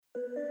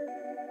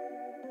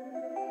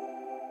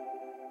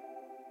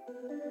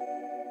What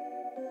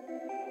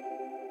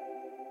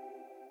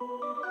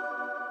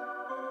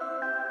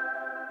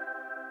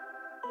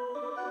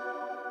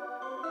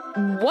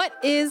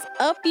is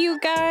up, you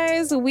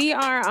guys? We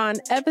are on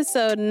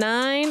episode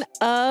 9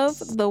 of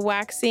the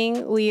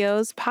Waxing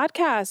Leos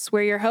podcast.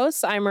 We're your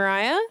hosts. I'm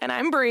Mariah. And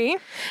I'm Bree.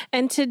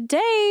 And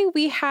today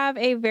we have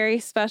a very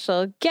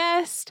special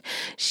guest.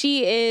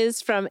 She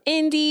is from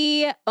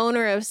Indy,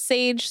 owner of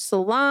Sage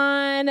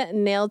Salon,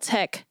 nail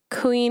tech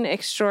queen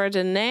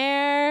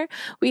extraordinaire.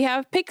 We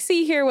have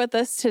Pixie here with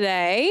us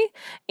today.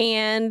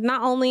 And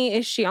not only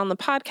is she on the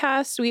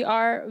podcast, we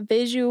are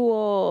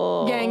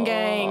visual. Gang,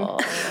 gang.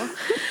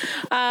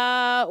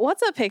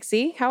 What's up,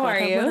 Pixie? How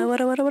are you?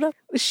 What up?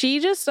 She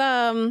just,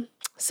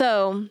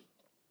 so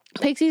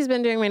Pixie's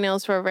been doing my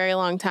nails for a very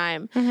long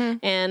time. Mm-hmm.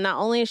 And not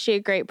only is she a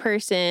great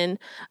person,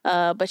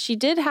 but she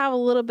did have a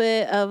little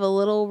bit of a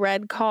little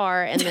red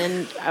car. And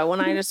then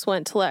when I just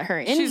went to let her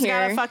in She's here.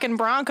 got a fucking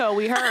Bronco,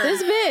 we heard.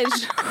 This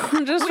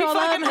bitch just rolled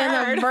up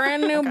in a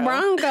brand new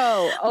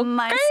Bronco. Okay.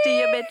 My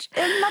Stia bitch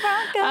in my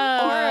Bronco.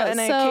 Or an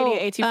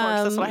Acadia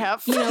AT4, that's what I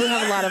have. You know, we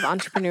have a lot of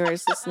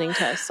entrepreneurs listening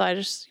to us, so I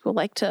just would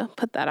like to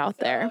put that out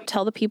there.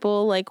 Tell the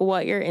people, like,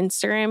 what your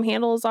Instagram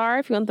handles are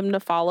if you want them to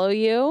follow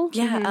you.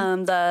 Yeah,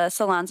 the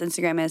salon's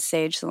Instagram is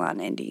Sage Salon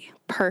Indy.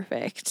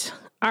 Perfect.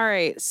 All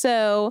right,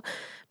 so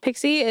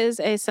Pixie is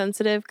a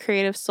sensitive,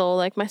 creative soul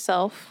like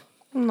myself.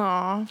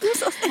 Aw.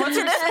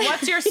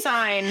 What's your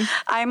sign?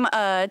 I'm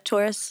a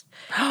Taurus,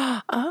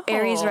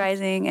 Aries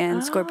rising,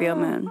 and Scorpio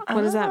moon.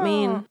 What does that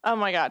mean? Oh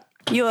my God.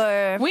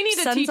 We need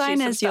to sun teach you sign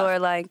some is stuff. your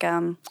like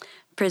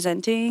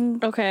presenting.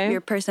 Okay.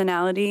 Your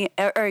personality,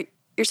 or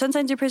your sun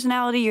sign's your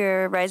personality.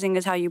 Your rising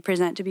is how you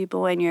present to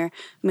people, and your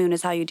moon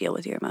is how you deal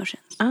with your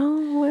emotions.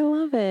 Oh, I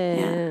love it.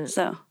 Yeah.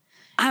 So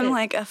I'm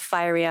like a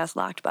fiery ass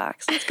locked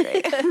box. That's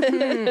great.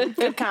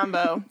 Good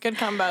combo. Good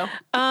combo.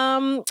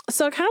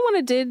 So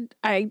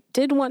I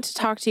did want to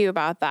talk to you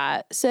about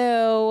that.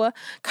 So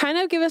kind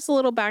of give us a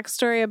little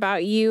backstory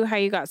about you, how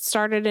you got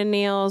started in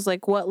nails,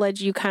 like what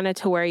led you kind of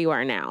to where you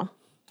are now.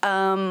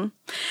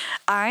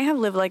 I have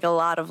lived like a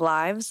lot of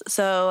lives.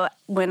 So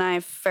when my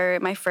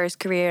first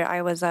career,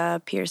 I was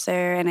a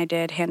piercer and I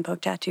did hand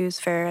poke tattoos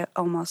for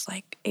almost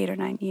like 8 or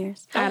 9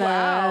 years.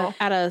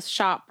 At a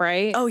shop,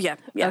 right? Oh yeah.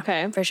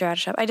 Okay. For sure at a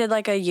shop. I did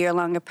like a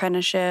year-long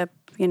apprenticeship,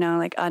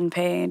 like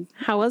unpaid.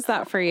 How was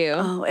that for you?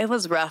 Oh, it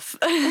was rough.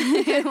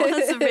 It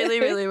was really,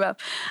 really rough.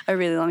 A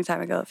really long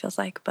time ago, it feels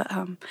like. But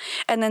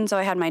and then so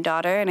I had my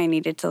daughter, and I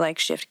needed to like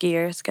shift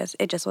gears because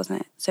it just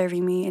wasn't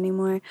serving me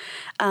anymore.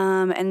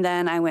 And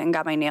then I went and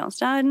got my nails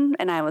done,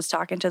 and I was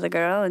talking to the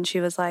girl, and she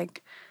was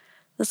like,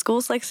 "The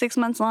school's like 6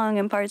 months long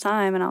and part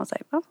time," and I was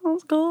like, "Oh,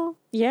 that's cool."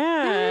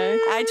 Yeah.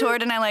 I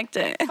toured and I liked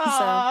it.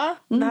 Aww.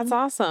 So That's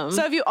awesome.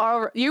 So have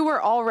you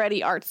were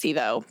already artsy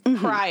though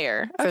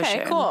prior? For Okay,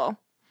 sure. cool.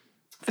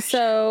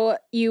 So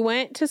you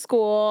went to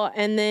school,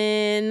 and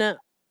then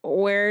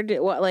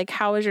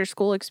how was your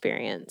school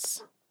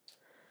experience?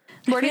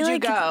 Where did you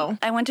go?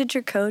 I went to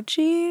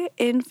Tricoci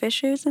in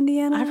Fishers,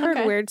 Indiana. I've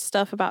heard weird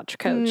stuff about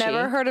Tricoci.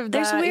 Never heard of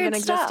There's that weird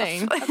even stuff.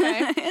 existing.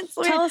 Okay. It's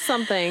weird. Tell us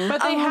something.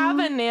 But they have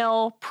a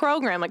nail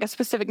program, like a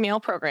specific nail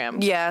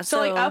program. Yeah,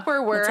 So like up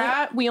where we're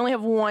that's at, we only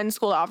have one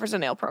school that offers a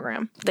nail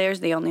program. There's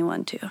the only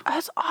one too.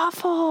 That's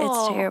awful.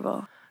 It's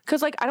terrible.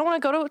 Because like I don't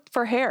want to go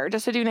for hair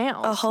just to do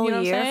nails. A whole You know what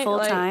I'm year saying? full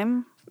Like,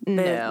 time.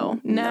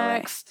 No. way.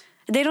 Next.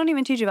 They don't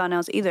even teach you about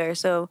nails either.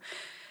 So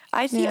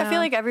I feel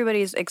like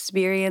everybody's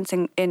experience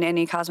in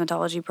any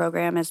cosmetology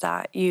program is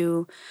that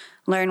you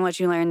learn what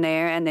you learn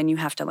there, and then you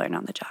have to learn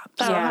on the job.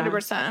 Oh, Yeah.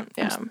 100%.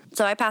 Yeah.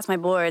 So I passed my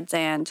boards,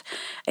 and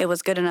it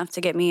was good enough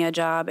to get me a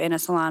job in a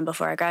salon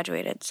before I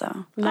graduated.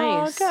 So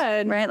Nice. Oh,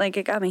 good. right, like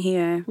it got me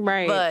here.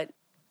 Right. But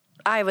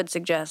I would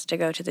suggest to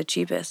go to the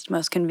cheapest,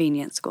 most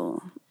convenient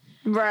school.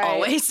 Right.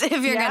 Always, if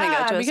you're going to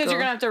go to a because school.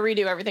 you're going to have to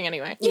redo everything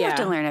anyway. You have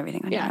Yeah. to learn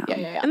everything on your own.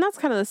 Yeah. And that's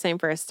kind of the same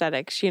for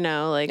aesthetics, you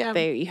Yeah.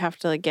 you have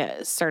to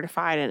get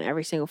certified in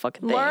every single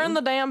fucking thing. Learn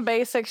the damn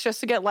basics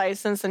just to get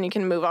licensed, and you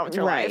can move on with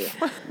your life.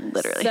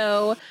 Literally.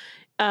 So,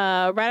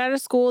 right out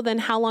of school, then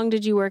how long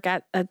did you work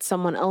at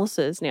someone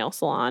else's nail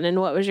salon? And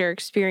what was your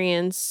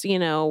experience,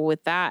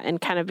 with that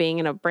and kind of being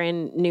in a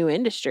brand new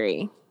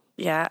industry?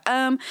 Yeah.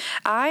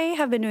 I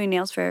have been doing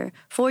nails for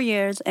 4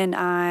 years, and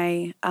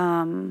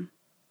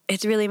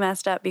it's really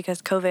messed up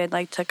because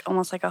COVID took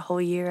almost a whole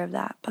year of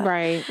that. But,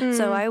 Right.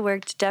 So I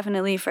worked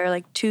definitely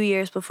for 2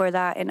 years before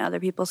that in other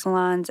people's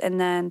salons, and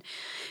then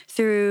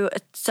through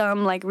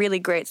some really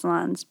great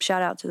salons.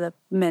 Shout out to the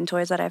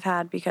mentors that I've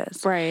had,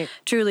 because Right.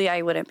 truly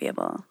I wouldn't be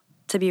able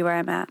to be where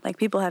I'm at.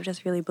 People have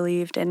just really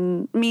believed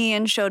in me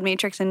and showed me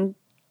tips and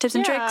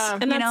tricks.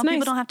 And that's nice.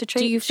 People don't have to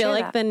trade. Do you feel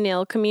like the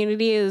nail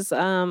community is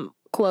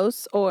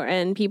close,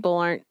 and people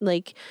aren't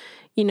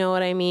you know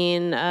what I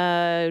mean?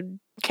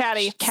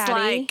 Catty.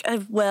 Catty?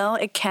 Well,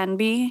 it can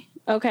be.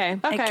 Okay.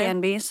 It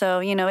can be.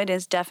 So, it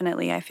is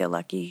definitely, I feel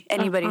lucky.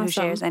 Anybody who awesome.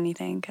 shares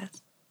anything,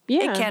 because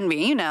Yeah. it can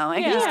be, it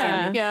just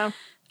can be. Yeah.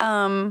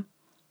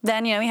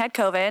 Then, we had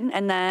COVID,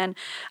 and then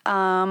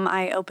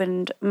I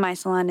opened my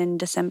salon in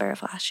December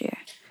of last year.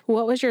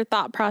 What was your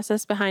thought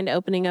process behind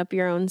opening up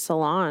your own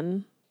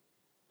salon?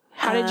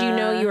 How did you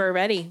know you were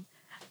ready?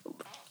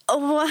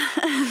 Oh,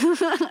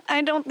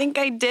 I don't think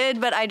I did,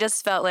 but I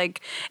just felt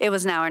like it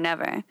was now or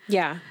never.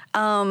 Yeah.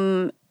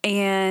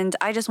 And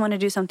I just want to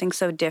do something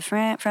so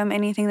different from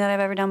anything that I've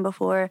ever done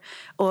before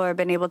or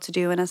been able to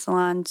do in a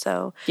salon.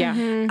 So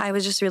Yeah. I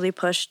was just really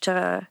pushed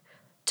to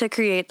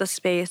create the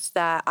space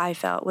that I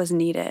felt was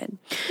needed.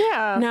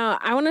 Yeah. Now,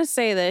 I want to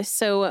say this.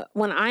 So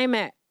when I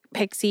met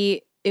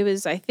Pixie, it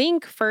was, I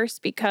think,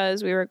 first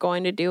because we were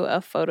going to do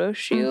a photo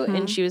shoot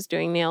and she was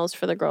doing nails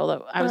for the girl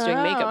that I was doing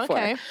makeup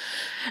for.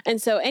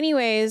 And so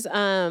anyways,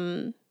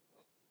 not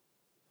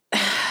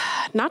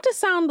to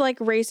sound like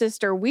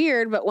racist or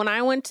weird, but when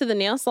I went to the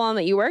nail salon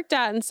that you worked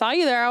at and saw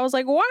you there, I was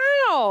like,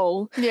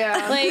 wow.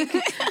 Yeah. Like,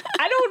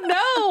 I don't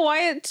know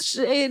why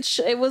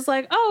it was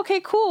like, oh, okay,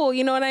 cool.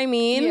 You know what I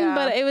mean? Yeah.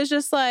 But it was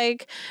just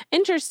like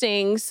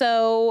interesting.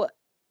 So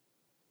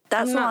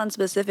That salon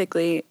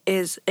specifically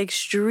is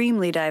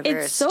extremely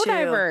diverse. it's so too.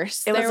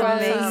 diverse. It was There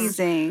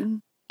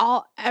amazing.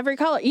 every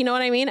color, you know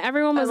what I mean?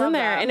 Everyone was in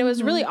there that. and it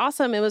was really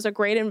awesome. It was a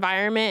great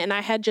environment and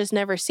I had just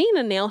never seen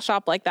a nail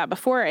shop like that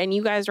before. And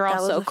you guys are all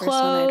That was so the first one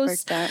I'd close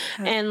worked at.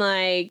 and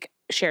like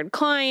shared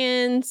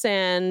clients.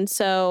 And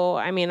so,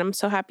 I mean, I'm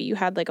so happy you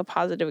had like a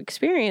positive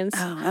experience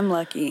Oh, I'm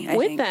lucky. I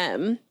with think.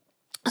 them.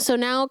 So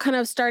now kind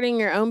of starting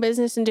your own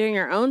business and doing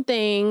your own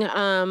thing,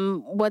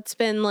 what's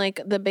been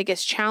like the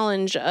biggest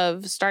challenge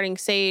of starting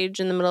Sage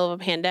in the middle of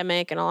a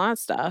pandemic and all that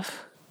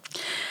stuff?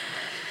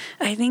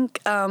 I think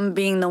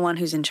being the one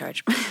who's in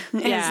charge is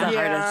Yeah. the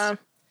Yeah.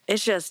 hardest.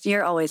 It's just,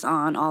 you're always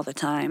on all the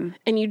time.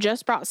 And you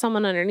just brought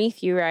someone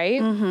underneath you,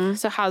 right? Mm-hmm.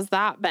 So how's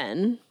that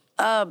been?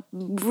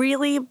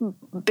 Really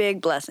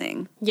big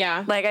blessing.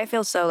 Yeah. Like, I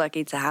feel so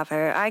lucky to have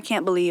her. I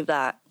can't believe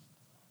that.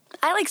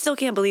 I still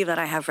can't believe that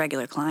I have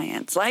regular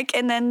clients. Like,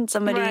 and then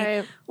somebody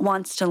Right.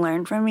 wants to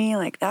learn from me.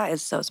 Like, that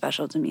is so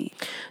special to me.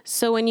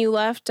 So when you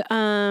left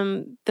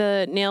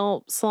the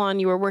nail salon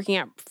you were working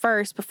at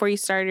first before you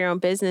started your own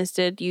business,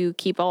 did you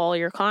keep all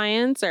your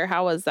clients or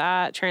how was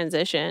that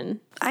transition?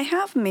 I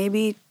have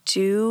maybe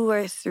 2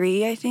 or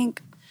 3, I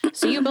think.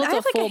 So you built I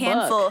have a full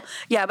book.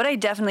 Yeah, but I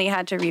definitely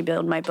had to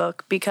rebuild my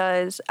book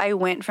because I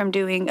went from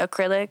doing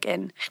acrylic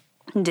and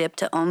dip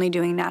to only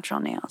doing natural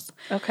nails.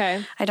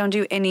 Okay. I don't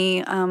do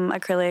any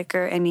acrylic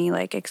or any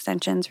like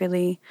extensions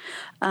really.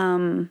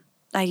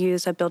 I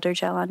use a builder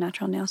gel on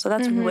natural nails, so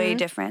that's way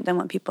different than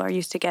what people are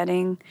used to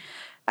getting.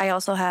 I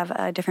also have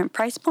a different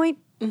price point,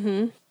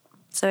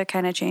 so it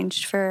kind of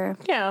changed for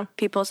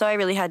people. So I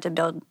really had to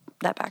build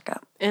that back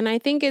up. And I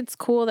think it's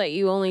cool that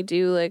you only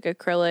do like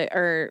acrylic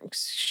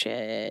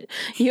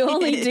you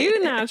only do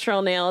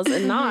natural nails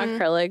and not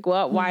acrylic.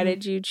 Why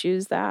did you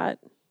choose that?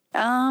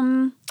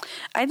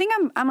 I think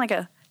I'm like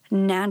a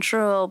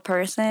natural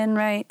person,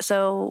 right?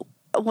 So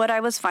what I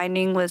was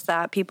finding was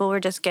that people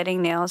were just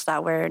getting nails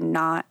that were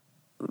not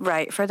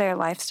right for their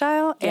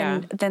lifestyle,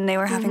 and then they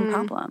were having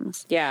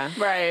problems. Yeah.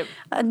 Right.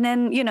 And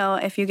then,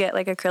 if you get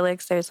like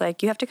acrylics, there's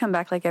like, you have to come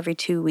back like every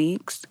 2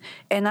 weeks.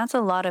 And that's a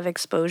lot of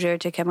exposure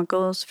to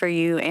chemicals for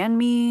you and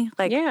me.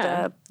 Like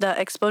the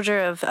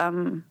exposure of,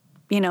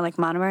 like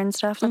monomer and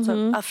stuff.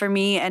 That's for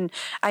me. And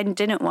I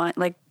didn't want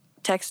like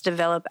techs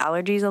develop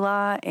allergies a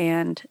lot.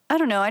 And I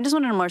don't know, I just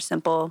wanted a more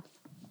simple,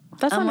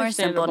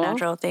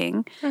 natural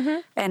thing.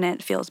 And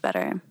it feels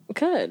better.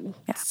 Good.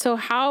 Yeah. So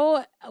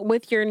how,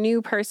 with your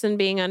new person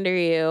being under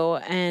you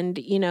and,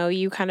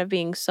 you kind of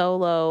being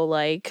solo,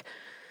 like,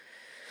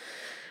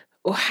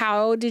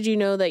 how did you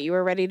know that you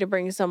were ready to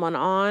bring someone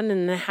on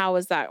and how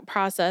was that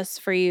process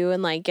for you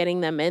and like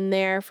getting them in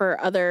there for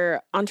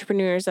other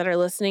entrepreneurs that are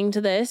listening to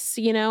this?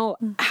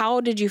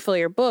 How did you fill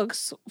your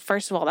books?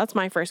 First of all, that's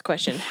my first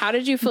question. How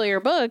did you fill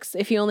your books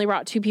if you only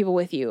brought 2 people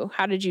with you?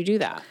 How did you do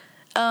that?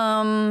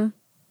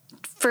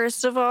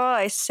 First of all,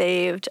 I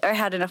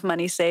had enough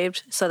money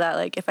saved so that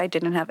like if I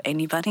didn't have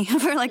anybody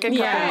for like a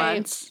couple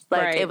months,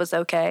 like it was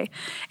okay.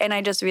 And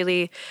I just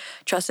really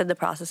trusted the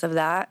process of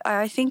that.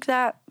 I think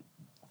that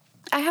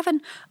I have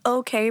an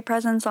okay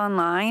presence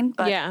online,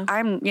 but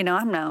I'm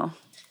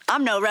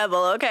no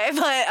rebel, okay?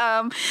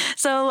 But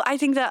so I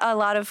think that a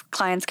lot of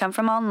clients come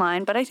from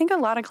online, but I think a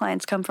lot of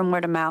clients come from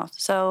word of mouth.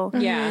 So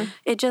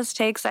it just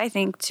takes, I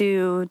think,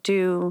 to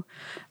do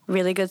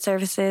really good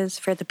services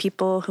for the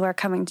people who are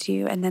coming to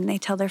you, and then they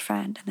tell their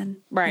friend, and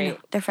then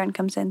their friend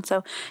comes in.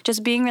 So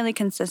just being really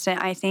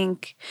consistent, I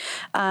think.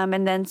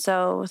 And then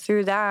so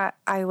through that,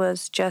 I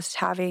was just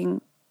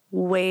having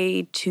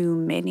way too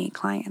many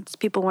clients.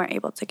 People weren't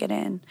able to get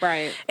in.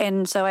 Right.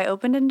 And so I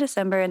opened in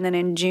December, and then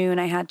in June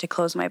I had to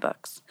close my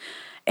books.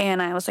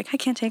 And I was like, I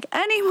can't take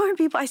any more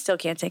people. I still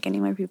can't take any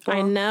more people.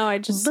 I know. I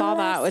just saw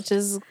that, which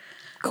is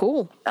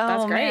cool.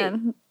 That's great.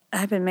 Man.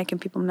 I've been making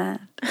people mad.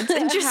 It's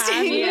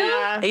interesting.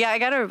 Yeah,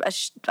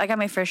 I got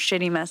my first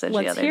shitty message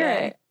the other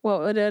day. It.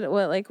 What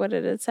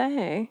did it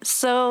say?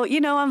 So,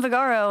 on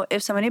Vagaro,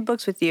 if somebody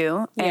books with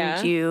you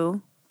and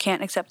you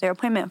can't accept their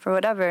appointment for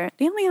whatever,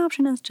 the only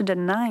option is to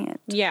deny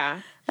it. Yeah.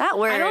 That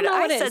word. I don't know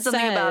what said it something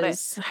says. about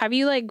it. Have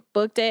you like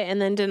booked it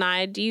and then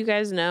denied? Do you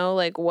guys know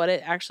like what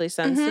it actually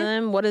sends to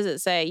them? What does it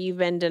say? You've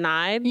been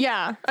denied?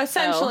 Yeah,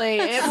 essentially.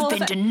 It will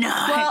Been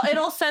denied. Well,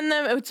 it'll send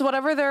them, it's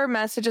whatever their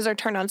messages are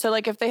turned on. So,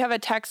 like, if they have a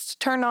text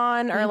turned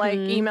on or, like,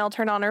 email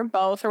turned on or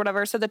both or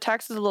whatever. So, the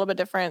text is a little bit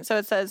different. So,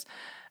 it says,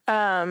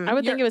 I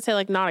would think it would say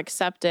like not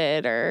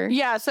accepted or.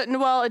 yeah. So,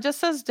 well, it just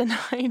says denied.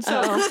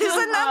 So,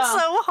 Isn't that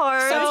so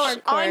hard?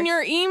 so on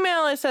your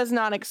email, it says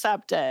not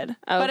accepted.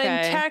 But in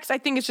Okay. text, I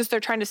think it's just they're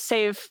trying to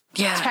save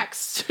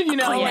text, you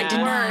know, Appointment like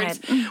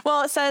denied. words.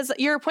 Well, it says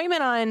your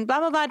appointment on blah,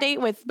 blah, blah date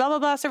with blah, blah,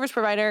 blah service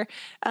provider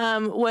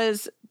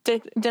was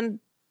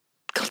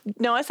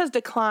no, it says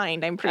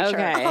declined, I'm pretty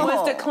Okay. sure. It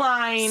was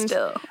declined.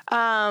 Still.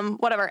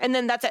 Whatever. And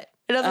then that's it.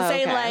 It doesn't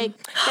say Okay. like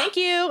thank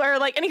you or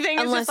like anything.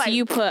 It's Unless just like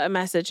you put a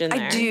message in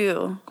there. I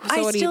do. So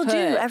I what do you still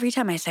do. put? Every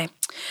time I say,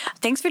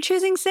 thanks for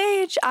choosing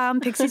Sage.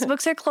 Pixie's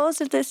books are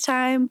closed at this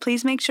time.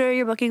 Please make sure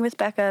you're booking with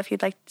Becca if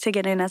you'd like to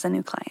get in as a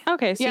new client.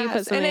 Okay, so you yes.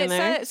 put something and in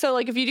there. so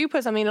like if you do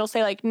put something, it'll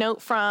say like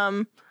note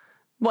from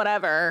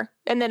whatever,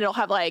 and then it'll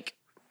have like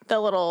the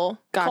little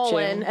Got you.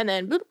 colon, and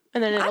then boop,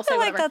 and then it'll I say feel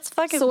like whatever. that's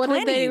fucking So what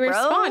plenty, did they bro.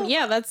 respond?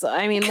 Yeah, that's,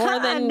 I mean, more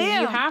than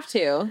Goddamn. you have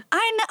to.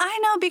 I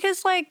know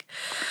because like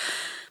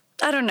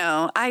I don't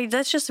know.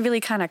 That's just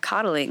really kind of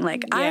coddling.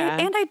 Like Yeah.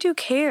 I do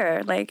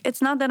care. Like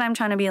it's not that I'm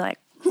trying to be like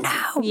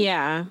no.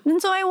 Yeah. And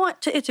so I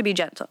want it to be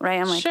gentle, right?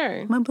 I'm like,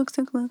 Sure. my books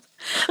are closed.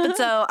 But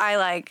so I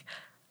like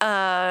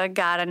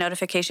got a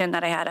notification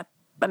that I had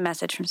a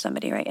message from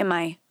somebody, right? In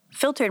my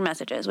filtered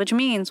messages, which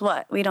means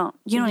what? You don't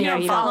you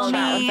don't follow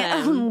chat with me.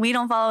 them. We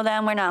don't follow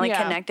them. We're not like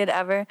Yeah. connected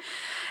ever.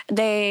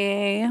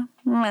 They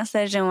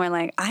messaged and were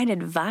like, I'd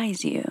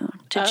advise you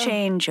to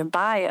change your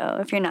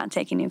bio if you're not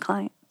taking new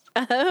clients.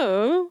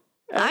 Oh.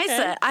 I Okay.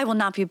 said, I will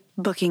not be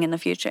booking in the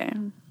future.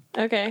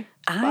 Okay.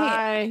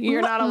 Bye.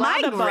 You're not allowed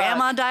My to book.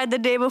 grandma died the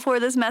day before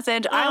this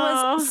message. I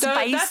was So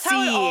spicy. that's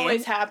how it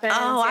always happens.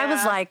 Oh, I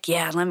was yeah. like,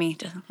 yeah, let me.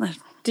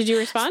 Did you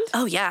respond?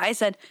 Oh, yeah. I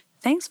said,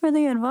 thanks for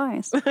the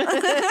advice.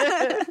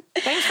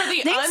 thanks for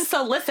the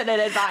unsolicited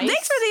advice.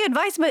 Thanks for the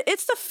advice, but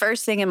it's the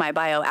first thing in my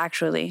bio,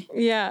 actually.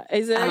 Yeah.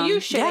 Is it? Are you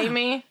shitting yeah.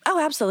 me? Oh,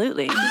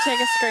 absolutely. You take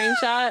a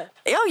screenshot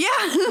Oh,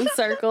 yeah. and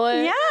circle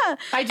it. Yeah.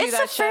 I do it's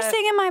that the first shit.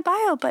 thing in my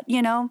bio, but,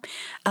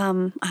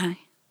 I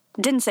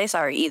didn't say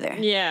sorry either.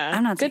 Yeah.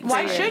 I'm not Good saying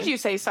Why sorry. should you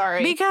say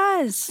sorry?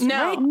 Because. No,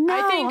 right? No,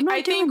 I I'm not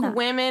think doing that.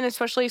 women,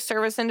 especially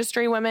service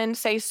industry women,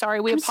 say sorry.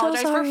 We I'm so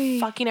apologize sorry.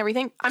 for fucking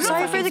everything. I'm Sorry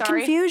not for fucking the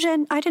sorry.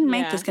 confusion. I didn't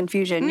make Yeah. this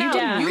confusion. No, you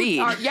didn't you read.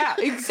 are- yeah,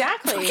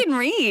 exactly. Fucking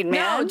read, man.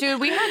 No,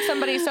 dude, we had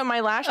somebody. So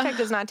my lash tech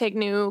does not take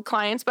new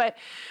clients, but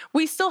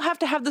we still have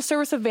to have the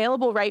service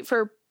available, right,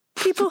 for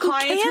People who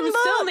clients can who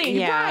still book. need,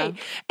 Yeah. right?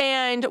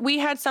 And we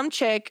had some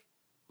chick.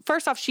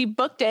 First off, she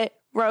booked it.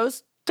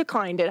 Rose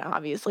declined it,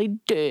 obviously,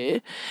 duh.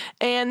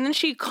 And then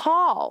she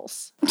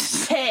calls,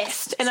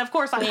 pissed, and of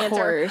course I answer.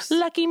 course.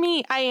 Lucky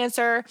me, I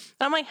answer. And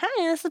I'm like, "Hi,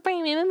 this is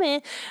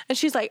Brandon," and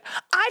she's like,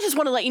 "I just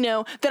want to let you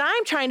know that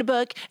I'm trying to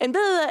book," and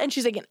blah, blah, blah. And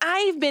she's like, "And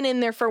I've been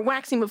in there for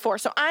waxing before,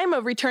 so I'm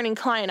a returning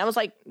client." I was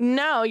like,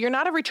 "No, you're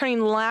not a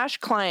returning lash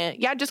client.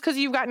 Yeah, just because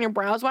you've gotten your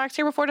brows waxed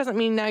here before doesn't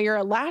mean now you're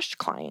a lash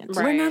client."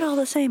 Right. We're not all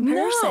the same person,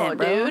 No,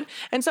 bro. dude.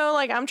 And so,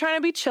 like, I'm trying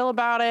to be chill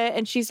about it.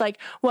 And she's like,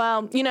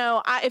 well,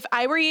 if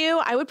I were you,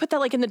 I would put that,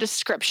 like, in the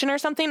description or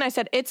something. I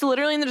said, it's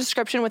literally in the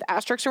description with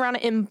asterisks around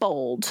it in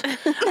bold.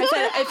 I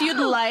said, if you'd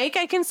like,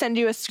 I can send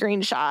you a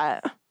screenshot.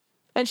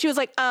 And she was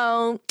like,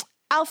 oh,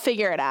 I'll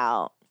figure it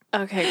out.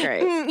 Okay,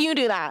 great. You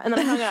do that. And then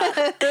I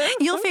hung up.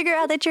 You'll figure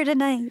out that you're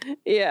denied.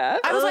 Yeah.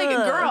 I was like,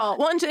 Ugh. girl.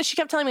 Well, and she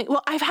kept telling me,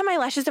 well, I've had my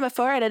lashes done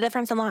before at a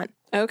different salon.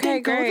 Okay,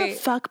 Then go the great.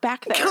 fuck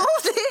back there. I don't know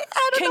what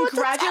to tell you.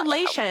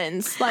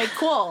 Congratulations. Like,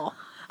 cool.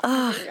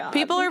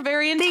 People are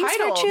very Thanks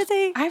entitled. for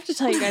choosing. I have to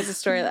tell you guys a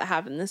story that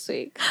happened this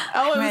week.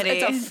 Oh, Ready.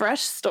 it's a fresh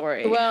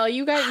story. Well,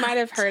 you guys might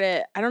have heard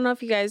it. I don't know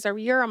if you guys are,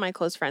 you're on my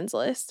close friends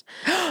list.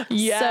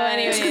 yeah. So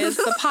anyways,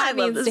 the I pod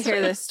love needs this to hear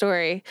story. this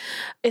story.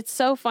 It's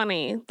so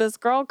funny. This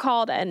girl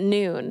called at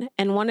noon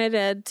and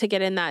wanted to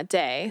get in that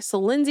day. So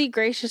Lindsay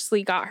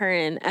graciously got her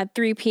in at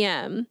 3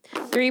 p.m.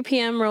 3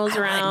 p.m. rolls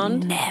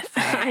around. Never.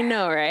 I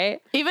know,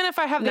 right? Even if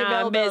I have the Nah, I'm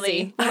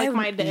availability, busy. like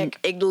my dick.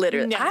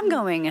 Literally. Yeah. I'm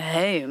going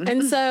home.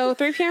 And so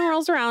 3 p.m.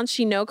 rolls around.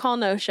 She no call,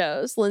 no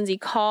shows. Lindsay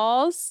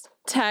calls,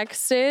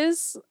 texts,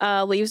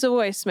 leaves a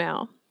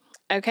voicemail.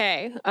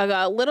 Okay,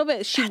 a little bit.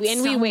 We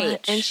so wait,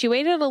 much. and she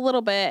waited a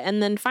little bit,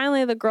 and then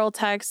finally the girl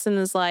texts and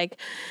is like,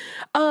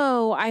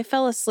 "Oh, I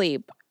fell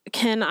asleep.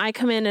 Can I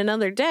come in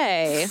another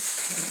day?"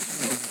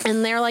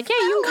 And they're like, "Yeah,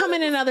 you can come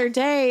in another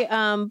day,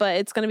 but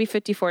it's going to be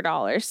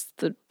 $54,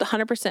 the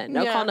 100%,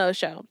 no Yeah. call, no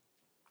show."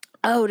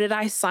 Oh, did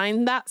I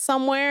sign that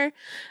somewhere?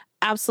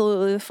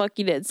 Absolutely, the fuck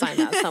you did sign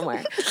that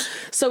somewhere.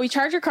 So we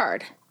charge her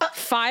card.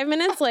 5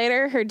 minutes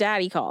later, her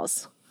daddy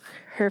calls.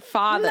 Her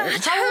father.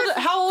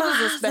 How old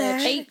is this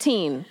bitch?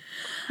 18.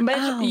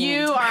 Bitch,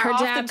 you are Her off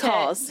dad the pit.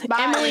 calls. Bye.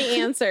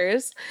 Emily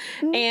answers.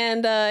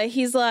 And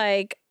he's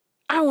like,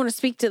 I want to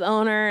speak to the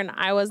owner, and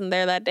I wasn't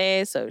there that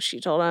day. So she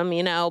told him,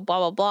 you know, blah,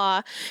 blah,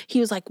 blah. He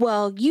was like,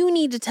 well, you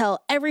need to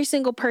tell every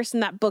single person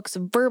that books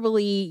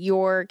verbally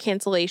your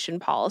cancellation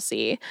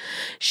policy.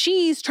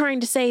 She's trying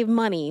to save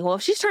money. Well,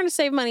 if she's trying to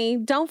save money,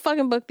 don't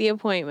fucking book the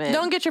appointment.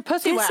 Don't get your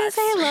pussy This waxed.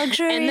 is a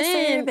luxury And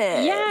then,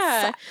 service.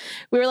 yeah,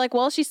 we were like,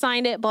 well, she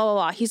signed it, blah, blah,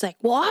 blah. He's like,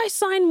 well, I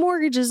sign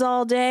mortgages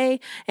all day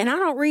and I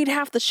don't read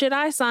half the shit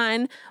I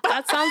sign.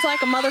 That sounds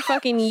like a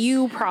motherfucking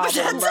you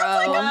problem, bro.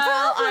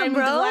 Well, I'm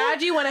bro.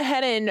 glad you went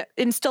ahead and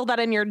instilled that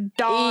in your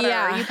daughter.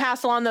 Yeah. You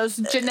passed along those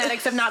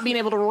genetics of not being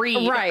able to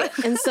read. Right.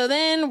 And so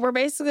then we're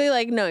basically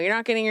like, no, you're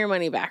not getting your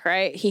money back,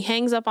 right? He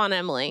hangs up on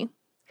Emily.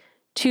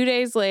 2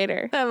 days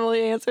later.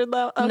 Emily answered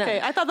that. Okay.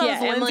 No. I thought that Yeah,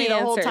 was Lindsay Emily the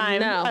whole answered.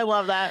 time. No. I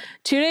love that.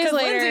 2 days 'Cause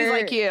later. Lindsay's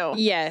like you.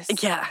 Yes.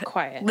 Yeah.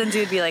 Quiet. Lindsay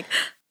would be like,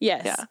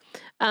 Yes.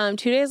 Yeah.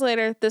 2 days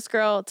later, this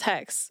girl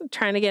texts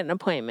trying to get an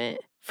appointment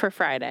for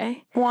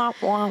Friday. Wah,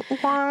 wah,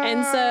 wah.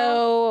 And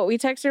so we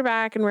text her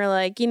back and we're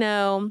like, you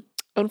know,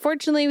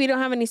 unfortunately, we don't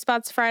have any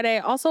spots Friday.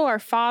 Also, our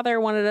father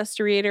wanted us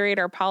to reiterate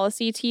our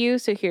policy to you.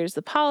 So here's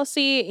the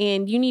policy,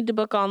 and you need to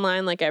book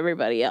online like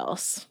everybody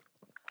else.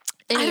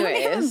 I don't even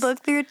Anyways, book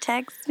through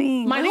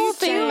texting. my What are whole you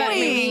thing that made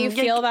me doing?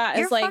 feel that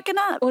You're is like fucking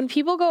up. when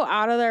people go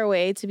out of their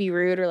way to be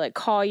rude or like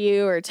call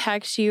you or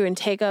text you and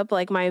take up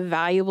like my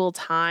valuable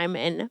time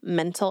and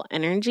mental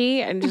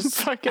energy and just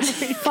fucking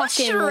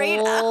fucking Straight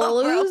up,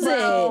 lose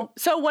Bro. it.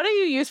 So what do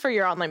you use for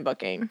your online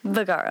booking?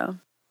 Vagaro.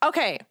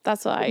 Okay.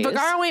 That's what I use.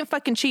 Vagaro ain't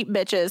fucking cheap,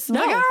 bitches.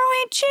 Vagaro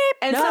ain't cheap.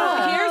 And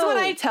so here's what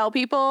I tell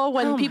people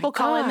when Oh my people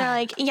call in, they're God.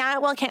 like, yeah,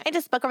 well, can't I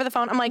just book over the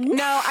phone? I'm like,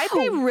 no, I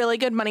pay really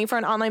good money for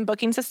an online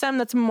booking system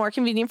that's more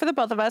convenient for the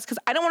both of us because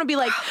I don't want to be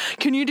like,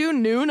 can you do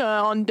noon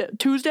on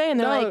Tuesday? And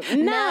they're No, like,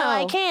 no,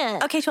 I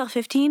can't. Okay,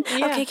 12:15.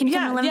 Yeah. Okay, can you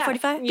come at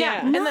 11:45? Yeah.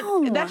 And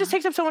No. that just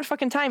takes up so much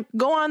fucking time.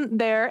 Go on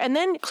there and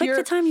then Click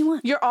the time you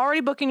want. You're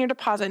already booking your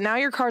deposit. Now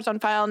your card's on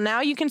file.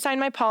 Now you can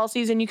sign my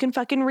policies and you can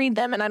fucking read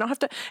them. And I don't have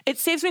to, it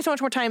saves me so much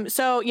more time.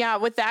 So yeah,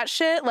 with that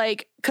shit,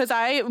 like, cause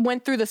I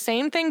went through the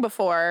same thing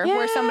before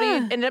where somebody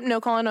Yeah. ended up no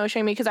calling, no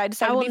showing me because I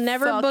decided I will to be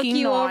never book fucking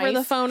you over the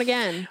nice. phone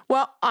again.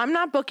 Well, I'm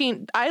not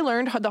booking. I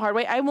learned the hard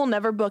way. I will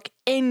never book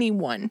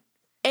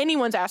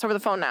anyone's ass over the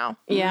phone now.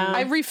 Yeah.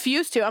 I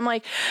refuse to. I'm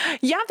like,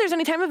 yeah, if there's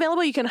any time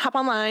available, you can hop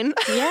online.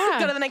 Yeah.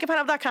 Go to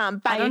thenakedpineapple.com.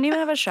 Bye. I don't even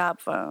have a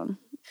shop phone.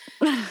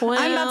 Well,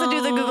 I'm about to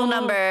do the Google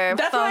number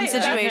That's phone what I-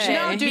 situation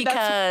no, dude,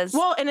 because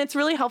well, and it's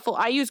really helpful.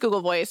 I use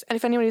Google Voice, and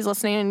if anybody's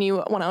listening and you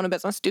want to own a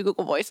business, do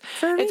Google Voice.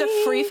 It's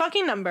a free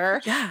fucking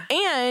number. Yeah.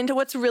 And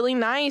what's really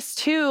nice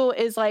too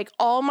is like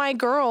all my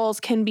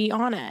girls can be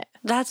on it.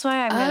 that's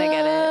why I'm gonna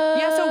get it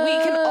Yeah, so we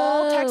can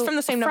all text from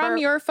the same number. From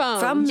your phone.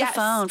 from Yes.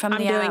 the phone, from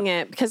I'm the doing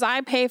app. it because I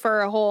pay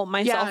for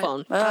my cell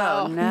phone.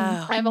 Oh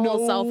no! I have a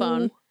whole cell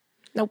phone.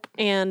 Nope.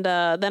 And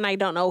then I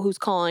don't know who's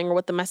calling or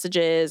what the message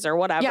is or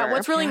whatever. Yeah,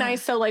 what's really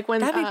nice. So like when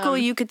That'd be cool.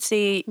 You could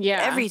see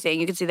yeah. everything.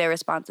 You could see their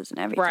responses and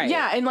everything. Right.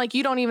 yeah, and like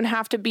you don't even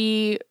have to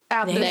be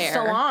at the There.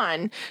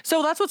 salon.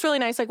 So that's what's really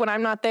nice. Like when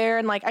I'm not there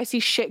and like I see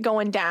shit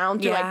going down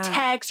through like Yeah.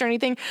 text or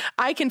anything,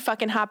 I can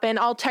fucking hop in.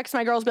 I'll text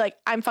my girls, be like,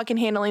 I'm fucking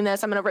handling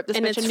this. I'm gonna rip this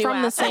And bitch it's a new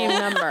from the asshole. same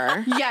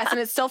number. Yes,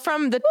 and it's still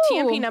from the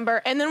TMP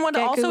number. And then what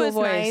Get also Google is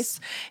Voice.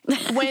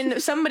 nice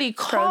when somebody tip.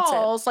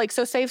 calls, like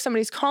so say if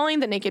somebody's calling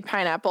the Naked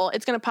Pineapple,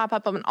 it's gonna pop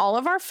up on all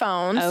of our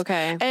phones.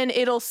 Okay. And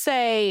it'll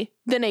say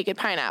the Naked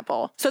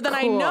Pineapple. So then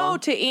I Cool. know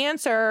to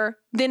answer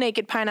the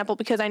Naked Pineapple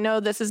because I know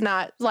this is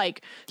not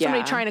like somebody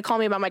Yeah. trying to call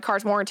me about my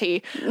car's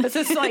warranty. This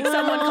is like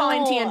someone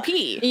calling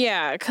TNP.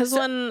 Yeah, because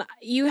when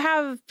you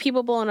have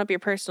people blowing up your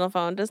personal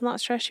phone, doesn't that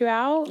stress you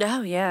out?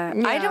 Oh yeah.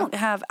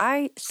 Yeah.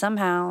 I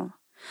somehow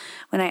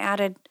when I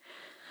added.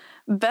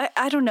 But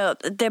I don't know.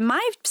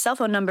 My cell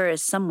phone number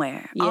is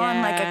somewhere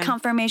on like a Yeah.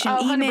 confirmation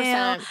Oh,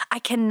 email. 100%. I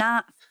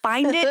cannot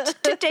find it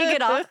to take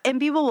it off, and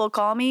people will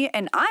call me,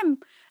 and I'm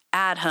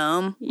at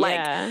home, like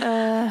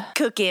Yeah.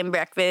 cooking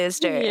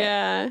breakfast or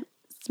Yeah.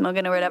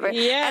 smoking or whatever.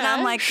 Yeah. And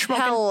I'm like,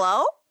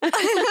 hello?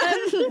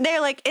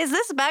 They're like, is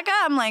this Becca?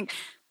 I'm like,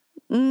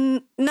 no.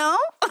 Then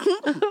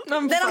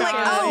I'm like,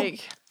 oh,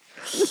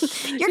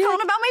 you're calling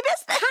about my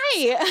business.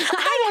 Hi,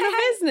 I want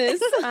a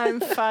business. I'm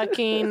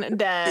fucking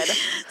dead.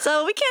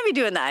 So we can't be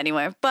doing that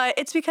anymore. But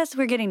it's because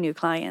we're getting new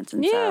clients.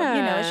 And so, it's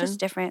Yeah. just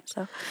different.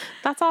 So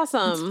That's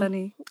awesome. it's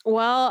funny.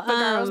 Well,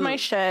 Vagaro's my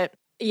shit.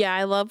 yeah,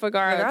 I love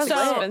Vagaro. Vagaro's It's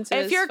great. expensive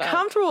If as you're fuck.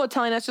 comfortable with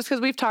telling us, just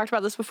because we've talked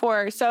about this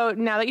before, so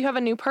now that you have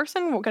a new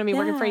person, we're going to be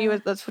working for you.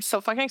 That's so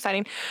fucking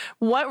exciting.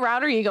 What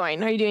route are you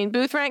going? Are you doing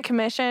booth rent,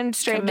 commission,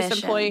 straight up just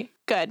Commission. employee?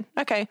 Good.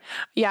 Okay.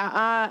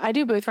 Yeah. I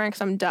do booth rent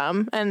because I'm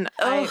dumb, and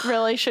I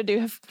really should do.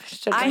 I have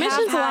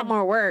Commission's a lot had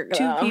more work.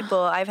 2 though. people.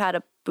 I've had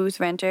a booth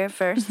renter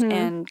 1st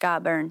and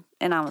got burned.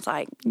 And I was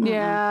like,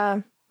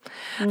 Yeah.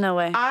 no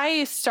way.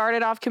 I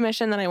started off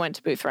commission, then I went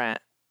to booth rent.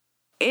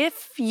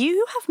 If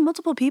you have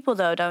multiple people,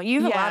 though, don't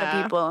you? You have a lot Yeah.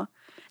 of people.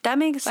 That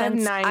makes I have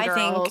sense. 9 I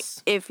think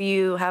girls. if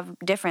you have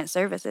different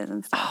services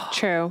and stuff.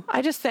 True.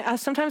 I just think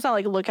sometimes I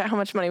like look at how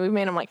much money we've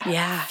made. I'm like,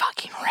 Yeah. fucking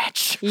fucking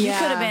rich. You could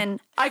have been.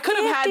 I could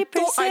have had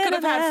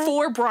 50%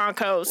 4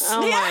 Broncos.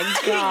 Oh my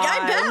God. I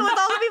bet with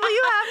all the people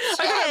you have.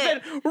 I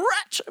could have been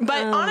rich.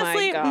 But Oh my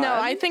honestly, God. no,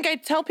 I think I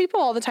tell people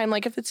all the time,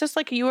 like, if it's just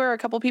like you or a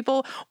couple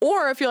people,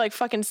 or if you're like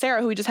fucking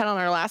Sarah, who we just had on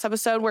our last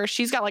episode, where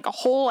she's got like a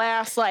whole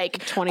ass,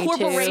 like, 22.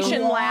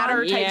 corporation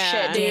ladder type Yeah.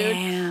 shit,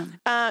 dude.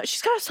 Damn.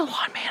 She's got a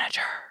salon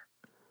manager.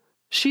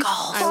 She's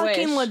Goals.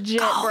 fucking I wish.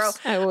 legit, Goals.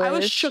 bro. I was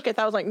wish. shooketh.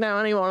 I was like, no, I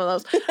don't need one of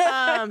those.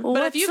 But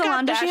What if you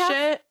salon got does she that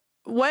have? shit,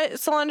 what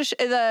salon does she,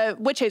 the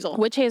Witch Hazel?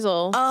 Witch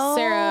Hazel,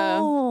 Sarah.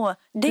 Oh,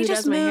 they who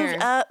just does my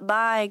moved hair. up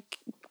by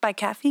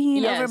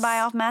Caffeine over Yes. by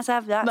off Mass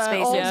Ave. That The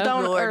space old is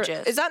donut, or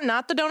gorgeous. is that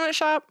not the donut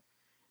shop?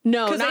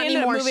 No, 'Cause they not ended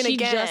up anymore. moving She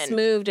again. just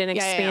moved and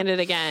Yeah, yeah. expanded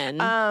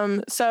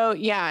again. So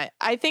yeah,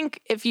 I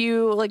think if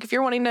you're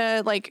wanting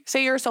to, like,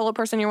 say you're a solo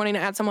person, you're wanting to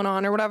add someone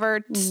on or whatever,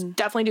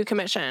 definitely do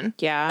commission.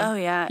 Yeah. Oh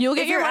yeah, You'll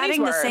get if your you're money's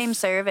adding worth. the same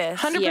service.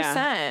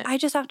 100%. I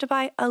just have to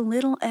buy a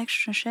little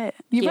extra shit.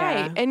 You're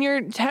Yeah. right, and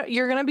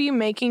you're gonna be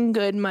making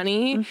good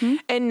money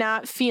and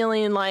not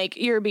feeling like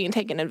you're being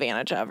taken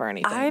advantage of or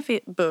anything. I feel,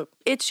 but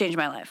it's changed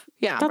my life.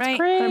 yeah, That's Right,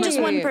 great. just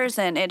one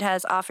person. It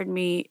has offered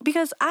me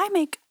because I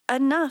make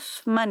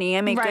enough money.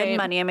 I make Right. good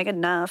money. I make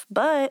enough,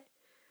 but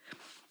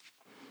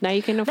Now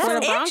you can afford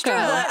that's a Bronco. extra.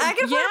 I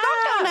can afford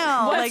a Bronco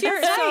now. What's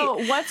your that's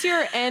right. what's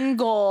your end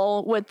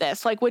goal with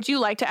this? Like, would you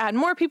like to add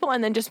more people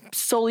and then just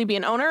solely be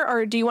an owner,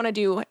 or do you want to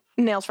do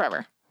nails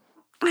forever?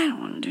 I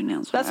don't want to do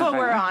nails. That's what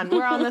we're on.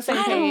 We're on the same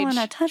I page. don't want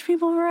to touch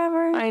people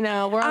forever. I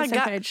know we're on the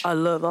same page. I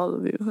love all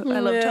of you. I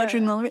love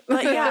touching all of you.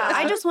 But yeah,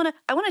 I just want to.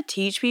 I want to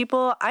teach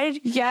people.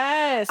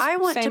 Yes, I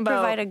want to same boat.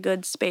 provide a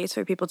good space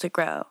for people to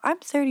grow. I'm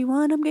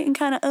 31. I'm getting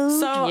kind of old.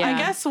 So I Yeah.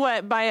 guess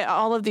what by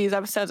all of these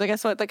episodes, I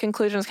guess what the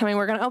conclusion is coming.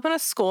 We're gonna open a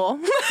school.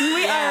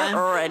 we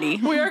are ready.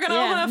 We are gonna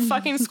Yeah. open a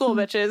fucking school,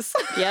 bitches.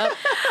 Yep.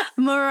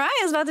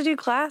 Mariah's about to do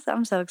class.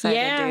 I'm so excited,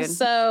 Yeah. dude.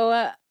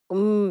 So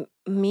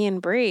me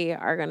and Bree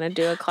are gonna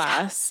do a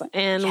class,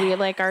 and we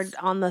like are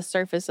on the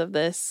surface of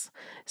this.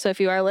 So if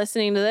you are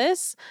listening to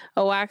this,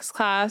 a wax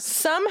class.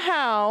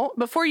 Somehow,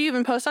 before you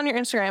even post on your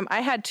Instagram, I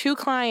had 2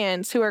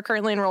 clients who are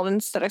currently enrolled in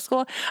aesthetic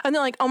school, and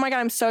they're like, "Oh my god,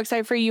 I'm so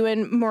excited for you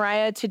and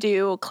Mariah to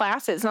do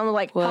classes." And I'm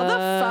like, "How the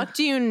What? fuck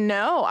do you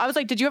know?" I was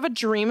like, "Did you have a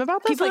dream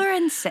about this?" People Like, are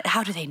insane.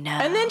 How do they know?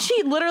 and then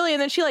she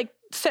like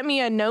sent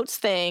me a notes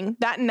thing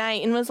that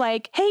night and was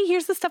like, "Hey,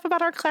 here's the stuff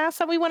about our class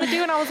that we want to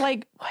do." And I was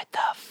like, "What the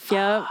fuck?"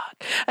 Yep.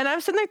 And I'm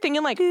sitting there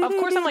thinking, like, of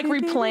course I'm like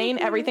replaying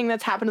everything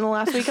that's happened in the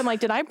last week. I'm like,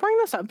 did I bring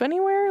this up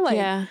anywhere? Like,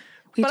 Yeah.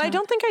 but I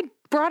don't think I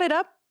brought it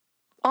up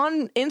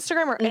on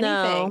Instagram or anything.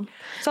 No.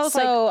 So I was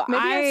So like,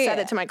 maybe I I- said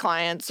it to my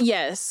clients.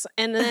 Yes.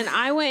 And then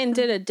I went and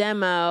did a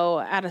demo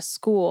at a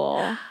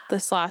school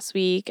this last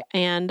week,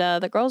 and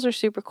the girls are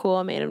super cool.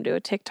 I made them do a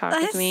TikTok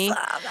with me. saw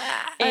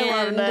that. I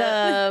love And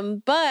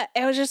that. but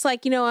it was just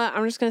like, you know what?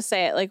 I'm just gonna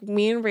say it. Like,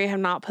 me and Brie have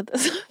not put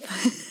this.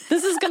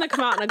 This is gonna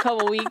come out in a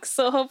couple weeks,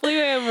 so hopefully we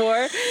have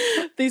more.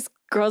 These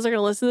girls are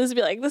gonna listen to this and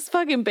be like, "This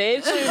fucking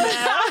bitch." And I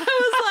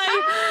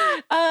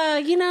was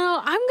like, you know,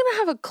 I'm gonna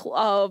have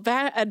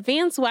a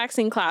advanced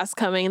waxing class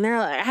coming, and they're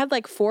like, I had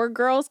like 4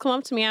 girls come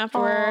up to me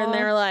afterward, and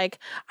they were like,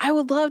 "I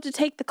would love to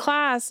take the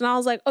class," and I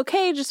was like,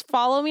 "Okay, just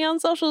follow me on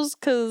socials,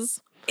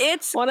 because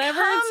It's whenever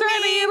it's coming.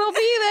 ready, it'll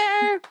be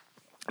there."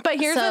 But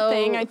here's the So-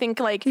 thing. I think,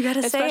 like, You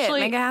gotta say it.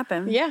 especially, Make it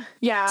happen. Yeah.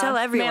 yeah, Tell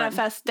everyone.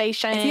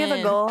 manifestation. If you have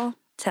a goal,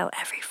 tell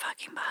every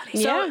fucking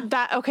body. So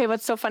Yeah. okay,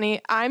 what's so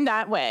funny? I'm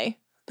that way.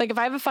 Like, if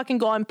I have a fucking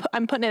goal, I'm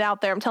putting it out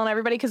there. I'm telling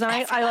everybody, because then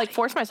I like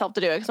force myself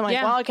to do it, because I'm like,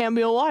 Yeah. well, I can't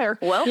be a liar.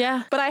 Well,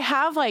 Yeah. But I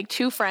have like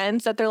 2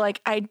 friends that they're like,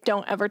 I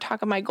don't ever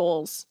talk of my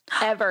goals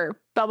ever,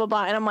 blah blah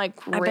blah, and I'm like,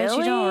 I really? bet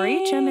you don't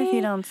reach them if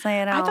you don't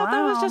say it out I thought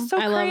that was loud. just so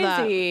I love that.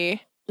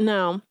 crazy.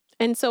 No.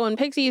 And so when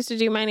Pixie used to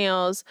do my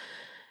nails,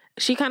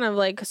 she kind of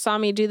like saw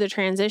me do the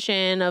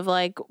transition of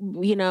like,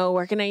 you know,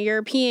 working at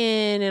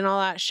European and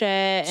all that shit,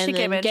 and She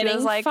came then in, she getting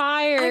was like,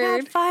 fired. I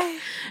got fired.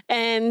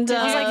 And you-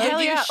 I was like, Did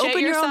hell you yeah, shit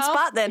open your own yourself?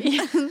 spot then.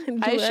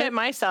 I Do shit it.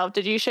 myself.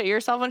 Did you shit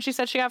yourself when she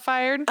said she got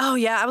fired? Oh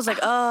yeah, I was like,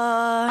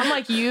 I'm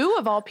like, you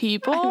of all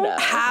people?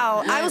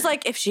 how? I was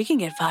like, if she can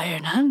get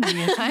fired, I'm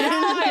gonna get fired.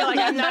 Yeah, you're like,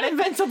 I'm not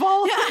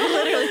invincible.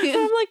 Literally.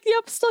 I'm like,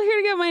 yep, still here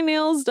to get my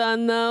nails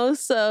done though.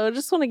 So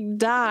just want to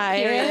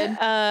die. Period.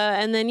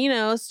 And then, you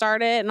know,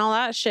 start it and all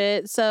that shit.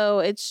 So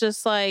it's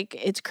just like,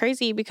 it's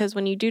crazy because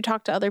when you do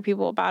talk to other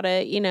people about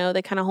it, you know,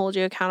 they kind of hold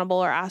you accountable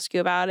or ask you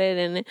about it,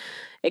 and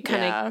it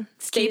kind of Yeah.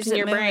 stays Keeps in it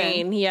your moving.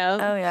 brain. Yeah.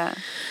 Oh yeah.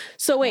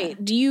 So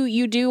wait, do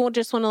you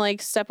just want to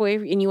like step away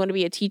and you want to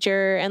be a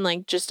teacher and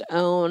like just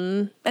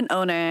own? An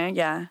owner,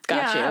 yeah.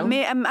 Got Yeah.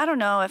 you. I don't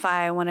know if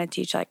I want to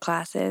teach like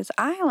classes.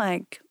 I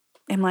like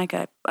am like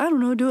a I don't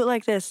know, do it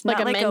like this. Like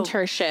Not a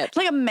mentorship.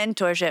 like a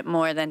mentorship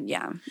more than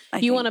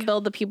You want to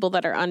build the people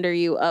that are under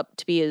you up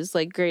to be as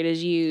like great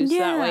as you, so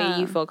that way Yeah.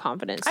 you feel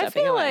confident I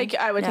stepping feel away. like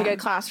I would take Yeah. a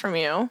class from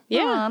you.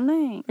 yeah.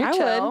 You're I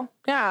chill. would.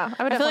 Yeah,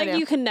 I would I feel definitely like do.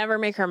 you can never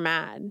make her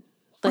mad.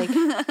 Like,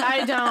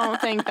 I don't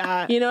think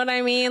that. you know what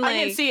I mean?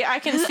 Like, I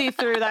can see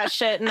through that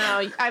shit.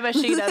 No, I bet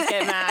she does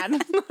get mad.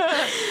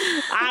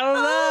 I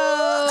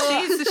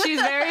don't know. She's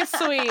very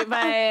sweet. sweet, but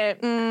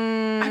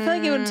I feel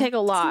like it would take a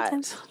lot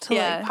to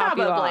Yeah. like pop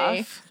Probably. you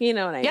off. You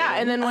know what I mean? yeah.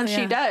 And then when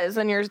she does,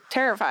 then you're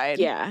terrified.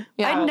 yeah.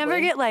 Yeah. I'd never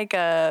get like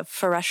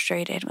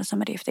frustrated with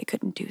somebody if they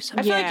couldn't do I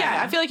something. feel like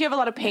Yeah. I feel like you have a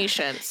lot of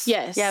patience.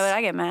 Yes. Yeah, but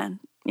I get mad.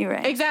 You're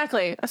right.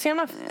 Exactly. See, I'm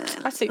not.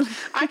 I see.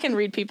 I can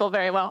read people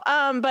very well.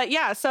 But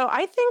yeah. So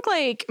I think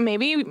like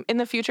maybe in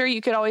the future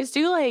you could always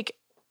do like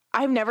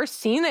I've never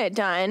seen it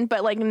done,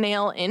 but like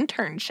nail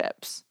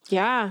internships.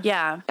 Yeah.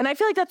 Yeah. And I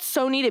feel like that's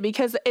so needed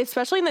because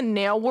especially in the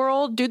nail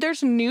world, dude,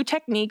 there's new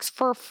techniques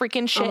for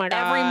freaking shit my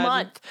every God.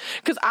 month.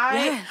 Because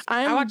I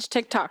watch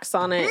TikToks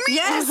on it.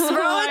 Yes, bro.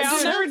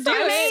 I'll never do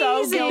I'm it.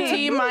 so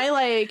guilty.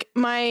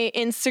 My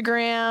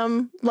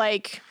Instagram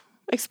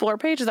explore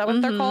page, is that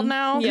what they're called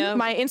now? Yep.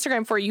 My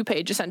Instagram For You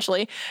page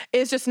essentially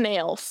is just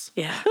nails.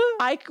 Yeah.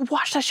 I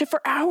watch that shit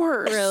for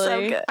hours. Really?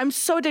 So good. I'm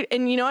so addicted.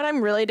 And you know what I'm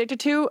really addicted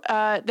to?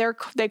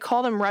 They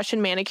call them Russian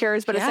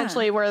manicures, but Yeah.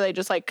 essentially where they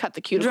just like cut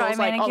the cuticles. Dry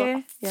like all the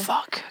manicure? Yeah.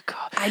 fuck. God.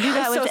 I do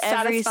that It's with so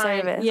every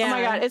satisfying. service. Yeah. Oh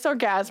my God. It's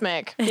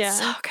orgasmic. Yeah.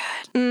 So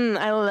good.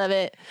 I love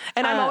it.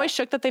 And I'm always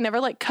shook that they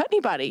never like cut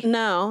anybody.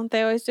 No,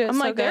 they always do it I'm so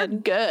like, they're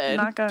good. good.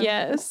 Not good.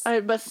 Yes.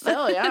 But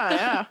still,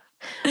 yeah.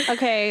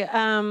 Okay.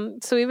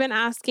 So we've been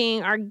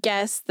asking our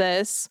guests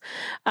this.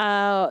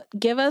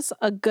 Give us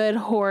a good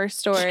horror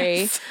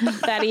story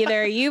that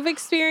either you've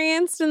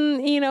experienced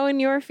in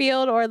your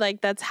field or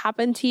like that's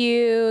happened to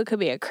you. It could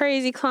be a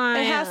crazy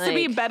client. It has to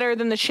be like- better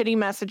than the shitty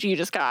message you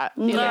just got.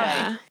 the other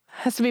Yeah. day.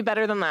 Has to be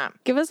better than that.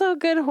 Give us a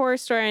good horror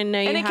story. I know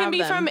you And it have can be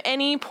them. from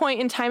any point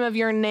in time of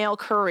your nail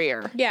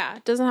career. Yeah,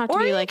 it doesn't have to Or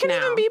be you like can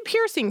now. even be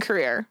piercing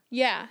career.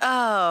 Yeah.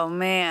 Oh,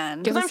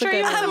 man. Give I'm us a sure good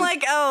you one. have I'm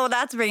like, oh,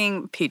 that's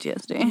bringing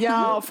PTSD.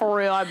 Yeah, for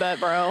real, I bet,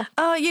 bro.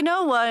 Oh, you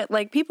know what?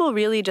 Like, people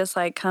really just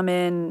like come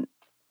in.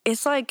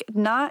 It's like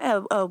not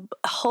a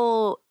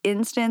whole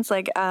instance.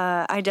 Like,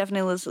 I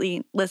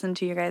definitely listened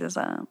to your guys'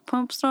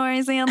 poop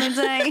stories the other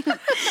day.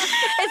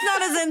 It's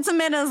not as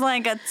intimate as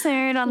like a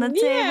turd on the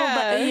table,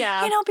 but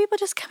Yeah. you know, people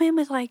just come in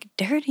with like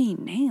dirty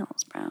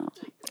nails, bro.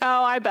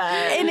 Oh, I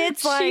bet. And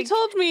it's like, She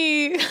told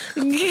me.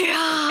 And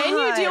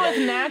you deal with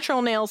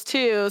natural nails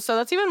too, so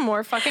that's even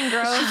more fucking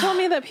gross. She told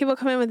me that people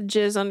come in with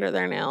jizz under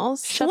their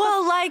nails.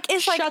 well, like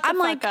it's like Shut the I'm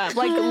fuck like, up.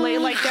 Like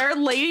they're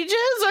lady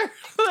jizz or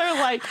they're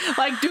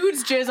like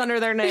dudes jizz under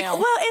their nail.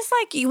 well, it's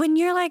like when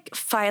you're like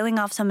filing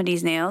off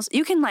somebody's nails,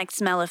 you can like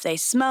smell if they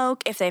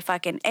smoke, if they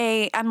fucking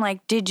ate. I'm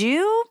like, did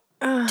you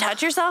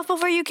touch yourself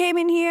before you came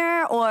in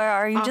here, or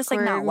are you just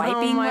like not Awkward.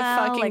 wiping Oh my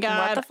well? fucking Like,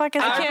 God. what the fuck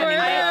is I can't happening?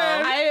 even.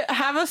 I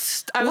have a. I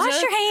was Wash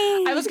gonna, your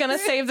hands. I was gonna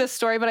save this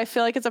story, but I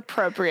feel like it's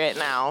appropriate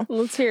now.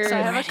 Let's hear So I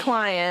it. have a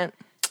client.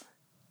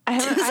 I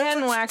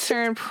hadn't waxed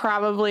her in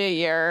probably a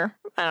year.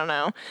 I don't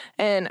know.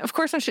 And of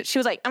course, when she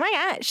was like, "Oh my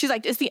God," she's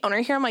like, "Is the owner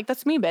here?" I'm like,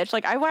 "That's me, bitch.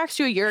 Like, I waxed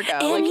you a year ago.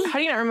 Like, how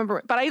do you not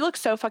remember?" But I look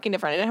so fucking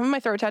different. I didn't have my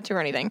throat tattoo or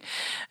anything.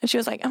 And she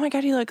was like, "Oh my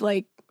God, you look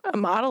like a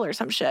model or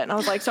some shit." And I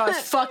was like, "So I was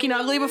fucking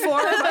ugly before."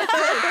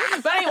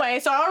 But anyway,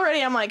 so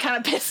already I'm like kind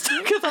of pissed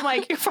because I'm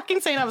like, "You're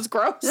fucking saying I was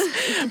gross."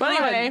 But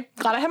anyway,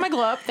 glad I had my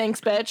glow up.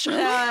 Thanks, bitch.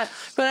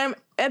 But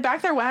I'm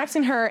back there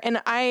waxing her, and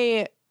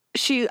I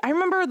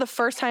remember the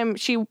first time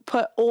she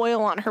put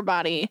oil on her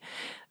body,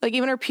 like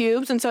even her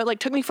pubes, and so it like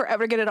took me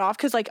forever to get it off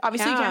because like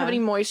obviously you can't have any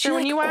moisture She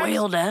when like you wax.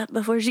 oiled up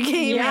before she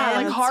came Yeah,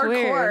 in. like that's hardcore.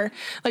 weird.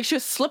 Like she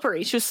was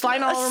slippery. She was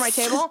sliding all over my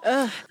table.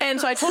 And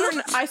so I told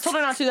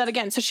her not to do that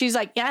again. So she's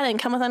like, "Yeah, I didn't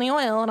come with any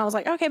oil." And I was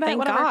like, "Okay, but Thank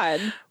whatever."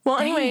 God. Well,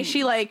 anyway,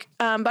 she like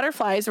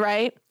butterflies,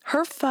 right?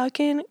 Her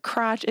fucking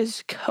crotch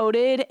is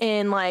coated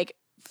in like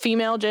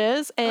female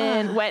jizz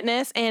and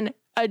wetness and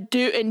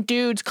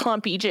dude's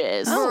clumpy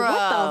jizz.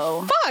 Oh,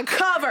 what the Fuck,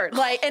 covered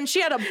like, and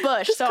she had a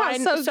bush, so got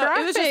so it was just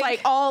graphic.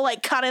 like all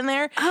like cut in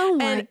there. Oh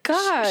my and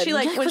God. She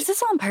like when was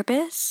this on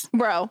purpose?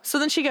 bro. So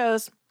then she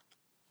goes,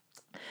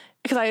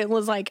 because I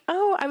was like,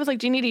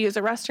 "Do you need to use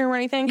the restroom or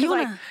anything?" Because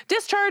like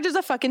discharge is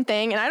a fucking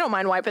thing, and I don't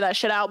mind wiping that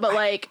shit out, but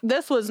like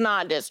this was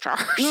not discharge.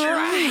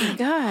 Oh my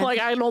God. Like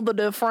I know the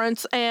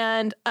difference,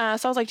 and so I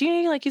was like, "Do you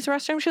need to like use the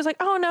restroom?" She was like,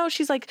 "Oh no."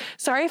 She's like,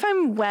 "Sorry if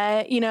I'm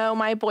wet. You know,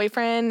 my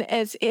boyfriend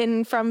is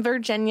in from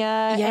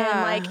Virginia, Yeah.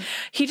 and like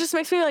he just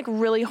makes me like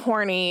really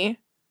horny."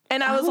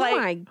 And I was oh like,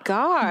 my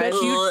God.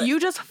 "Bitch, you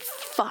just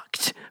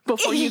fucked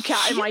before you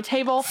got in my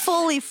table,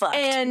 Fully fucked.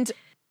 and."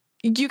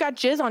 You got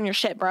jizz on your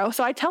shit, bro.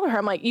 So I tell her,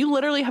 I'm like, you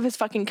literally have his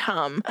fucking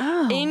cum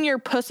in your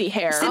pussy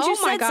hair. Since Oh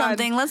you my said God.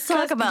 something, let's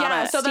talk about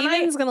yeah, it. so then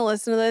Steven's gonna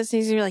listen to this and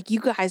he's gonna be like, "You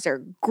guys are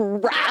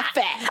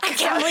graphic." I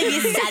can't believe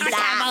you said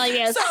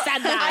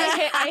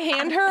that. I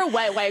hand her a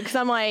wet wipe because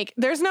I'm like,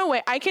 there's no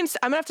way I'm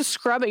gonna have to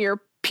scrub at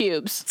your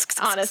pubes,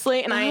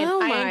 honestly, and I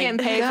Oh ain't my getting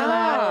paid for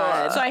that.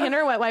 God. So I hand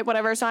her a wet wipe,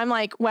 whatever. So I'm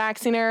like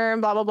waxing her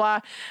and blah blah blah.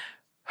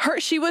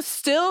 She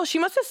must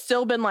have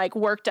still been like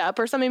worked up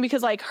or something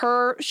because like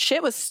her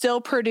shit was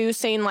still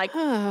producing like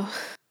Oh.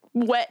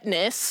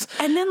 wetness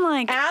And then,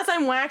 like, as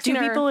I'm waxing do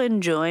her. people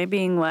enjoy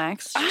being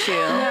waxed too?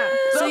 Yeah.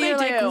 So they you're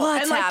like, do.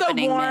 what's and like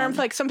happening, the warmth, man?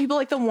 like some people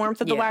like the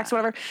warmth of the Yeah. wax,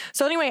 whatever.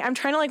 So anyway, I'm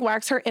trying to like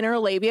wax her inner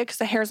labia because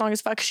the hair's long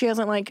as fuck. She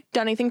hasn't like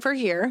done anything for a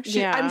year. She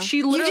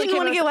You literally didn't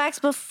want to get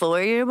waxed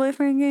before your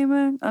boyfriend came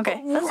in?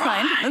 Okay, that's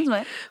fine. That's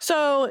fine.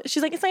 So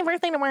she's like, it's my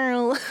birthday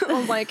tomorrow. I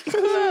was like,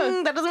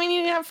 that doesn't mean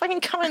you have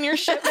fucking cum in your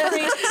shit,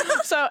 baby.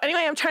 So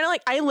anyway, I'm trying to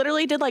like, I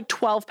literally did like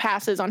 12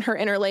 passes on her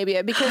inner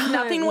labia because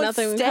nothing would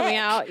stick. coming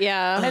out.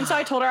 Yeah. And so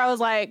I told her, I was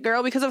like,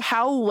 girl, because of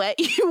how wet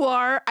you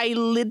are, I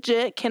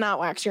legit cannot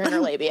wax your inner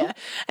labia.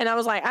 And I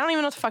was like, I don't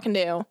even know what to fucking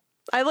do.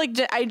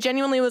 I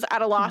genuinely was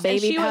at a loss.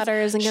 Baby and she powder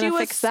isn't gonna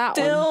fix that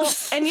one.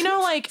 And you know,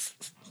 like,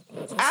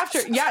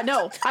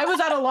 I was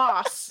at a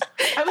loss.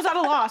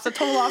 A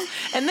total loss.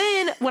 And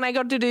then when I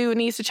go to do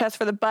knees to chest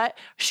for the butt,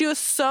 she was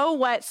so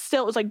wet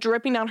still. It was like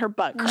dripping down her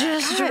butt crack.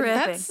 Just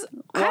dripping.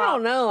 I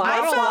don't know. I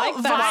don't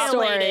like that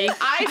violated. story.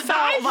 I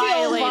felt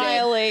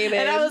violated.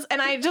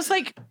 And I just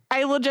like,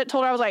 I legit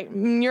told her, I was like,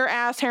 your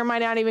ass hair might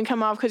not even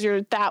come off because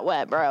you're that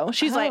wet, bro.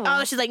 She's like,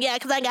 she's like, yeah,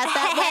 because I got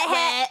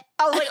that wet.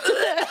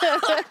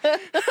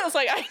 I was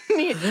like,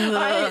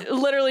 I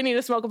literally need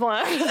to smoke a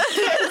blunt.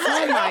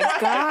 Oh my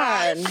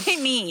God. I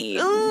need.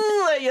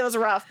 It was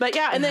rough. But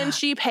yeah, and then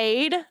she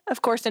paid,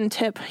 of course, in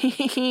tip.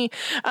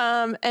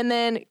 And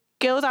then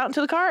goes out into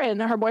the car and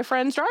her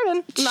boyfriend's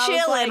driving.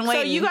 Chilling, So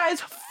waiting. you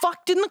guys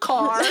fucked in the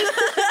car.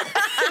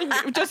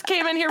 Just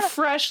came in here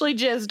freshly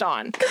jizzed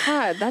on.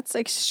 God, that's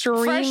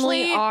extremely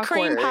Freshly awkward.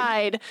 cream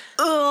pied. And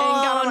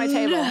got on my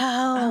table.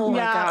 No.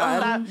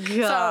 God. So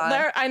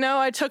there, I know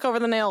I took over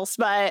the nails,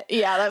 but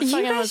yeah, that You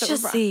fucking guys was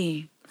just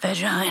see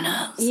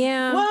vaginas.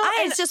 Yeah. Well,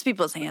 It's just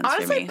people's hands for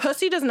honestly, me.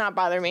 pussy does not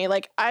bother me.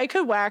 Like I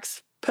could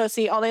wax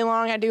pussy all day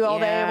long. I do all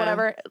day, Yeah.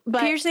 whatever.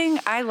 But Piercing,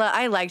 I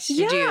liked to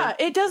do. yeah,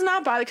 it does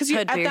not bother because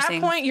Hood at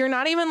piercing. that point you're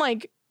not even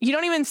like you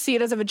don't even see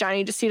it as a vagina.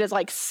 You just see it as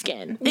like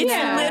skin. It's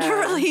Yeah.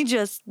 literally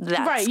just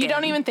that. Right, you don't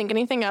skin. even think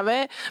anything of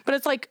it, but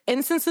it's like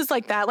instances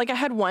like that. Like I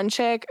had one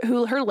chick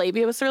who her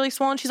labia was really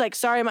swollen. She's like,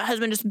 "Sorry, my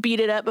husband just beat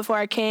it up before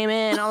I came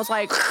in." I was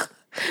like,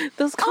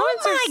 Those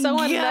comments are so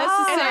God. and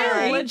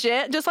unnecessary. I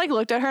legit just like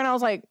looked at her and I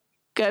was like,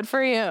 "Good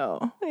for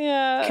you,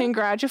 Yeah.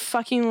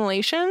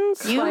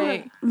 congratulations." You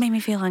like, made me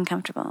feel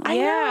uncomfortable. I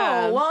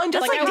Yeah. know. Well, and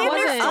just Like, like, I the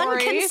wasn't- other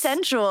stories.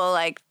 unconsensual,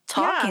 like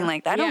talking Yeah.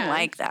 like that. I don't Yeah.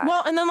 like that.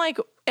 Well, and then like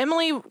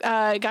Emily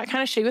got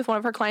kind of shitty with one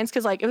of her clients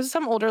because like it was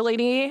some older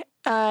lady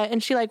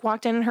and she like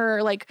walked in and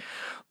her like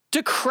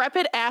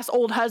decrepit ass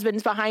old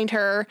husband's behind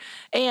her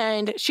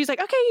and she's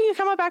like, okay, you can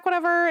come up back,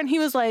 whatever. And he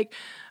was like,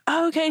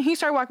 oh, okay. And he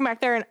started walking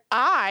back there and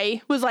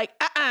I was like,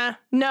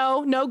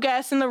 no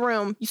guests in the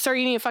room. Sir,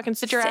 you need to fucking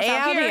sit your Stay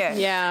ass out out here. here.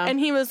 Yeah. And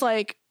he was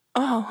like,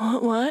 oh,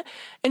 what?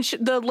 And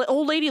the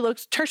old lady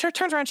turns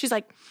around. She's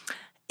like,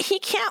 he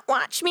can't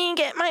watch me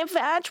get my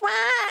vag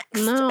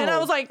waxed. No. And I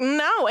was like,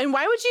 no. And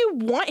why would you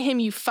want him,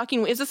 you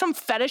fucking... Is this some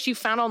fetish you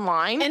found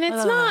online? And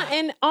it's not,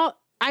 and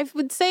I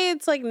would say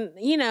it's like,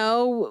 you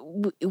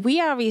know, we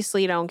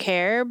obviously don't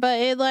care, but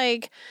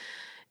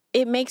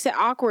it makes it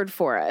awkward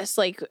for us.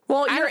 Like,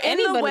 well, you're in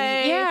the anybody-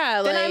 way.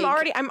 Yeah. Then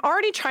like, I'm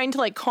already trying to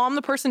like calm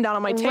the person down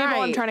on my table. I'm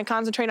Right. trying to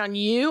concentrate on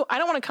you. I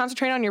don't want to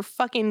concentrate on your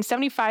fucking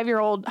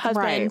 75-year-old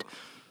husband.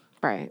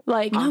 Right.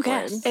 Like, No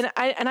guess. and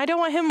I don't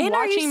want him and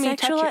are you watching me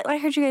touch it. I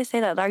heard you guys say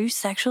that. Are you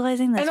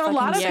sexualizing this? And a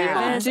lot of fucking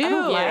people service? I do.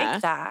 don't Yeah.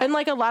 like that. And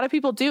like a lot of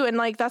people do. And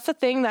like that's the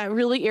thing that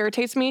really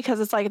irritates me because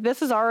it's like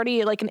this is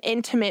already like an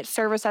intimate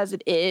service as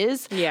it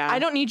is. Yeah. I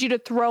don't need you to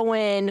throw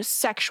in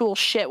sexual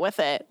shit with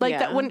it. Like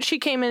that Yeah. when she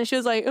came in, she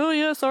was like, oh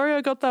yeah, sorry,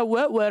 I got that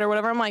wet or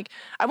whatever. I'm like,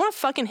 I want to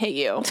fucking hit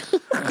you.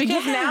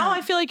 Because now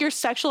I feel like you're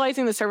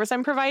sexualizing the service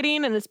I'm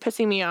providing and it's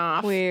pissing me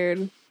off.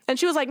 Weird. And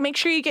she was like, make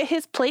sure you get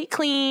his plate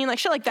clean, like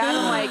shit like that.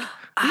 I'm like,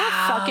 I'm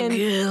not fucking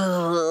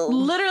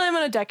literally I'm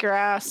gonna deck your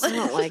ass. I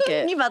don't like You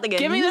it. about to get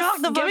Give me this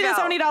knocked the give me the fuck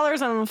out. $70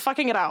 and I'm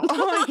fucking it out.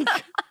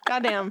 Like,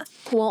 goddamn.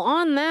 Well,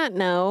 on that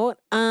note,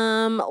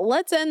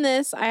 let's end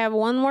this. I have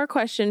one more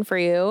question for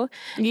you.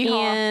 Yeehaw.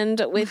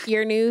 And with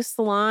your new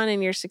salon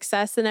and your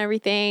success and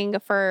everything,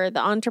 for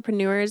the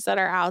entrepreneurs that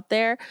are out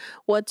there,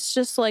 what's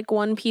just like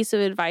one piece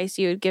of advice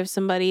you would give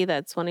somebody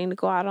that's wanting to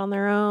go out on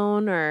their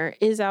own or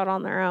is out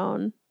on their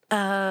own?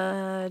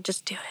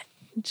 Just do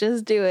it.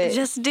 Just do it.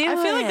 Just do it.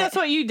 I feel like that's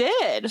what you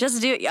did.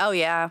 Just do it. Oh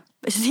yeah.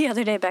 The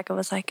other day, Becca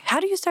was like,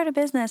 "How do you start a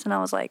business?" And I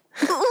was like,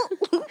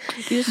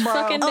 You just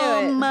fucking do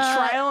it.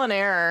 Trial and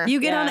error. "You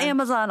get on Yeah.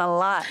 Amazon a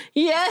lot."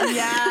 Yes.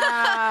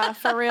 Yeah,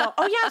 for real.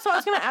 Oh yeah, so I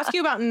was gonna ask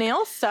you about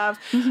nail stuff.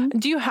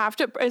 Do you have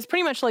to? Is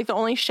pretty much like the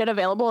only shit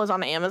available is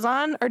on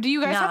Amazon, or do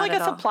you guys have Not like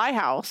at a all. supply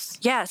house?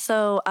 Yeah.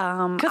 So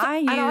Because I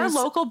use at our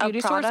local a beauty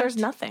stores, product. there's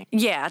nothing.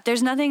 Yeah,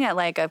 there's nothing at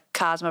like a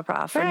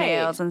Cosmoprof for Right.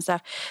 nails and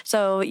stuff.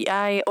 So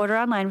I order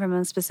online from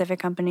a specific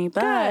company,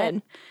 but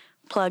Good.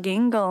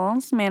 plugging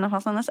goals,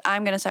 manifest on this.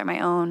 I'm gonna start my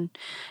own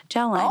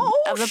gel line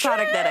Oh, of the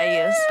product that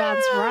I use.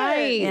 That's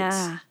right.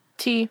 Yeah,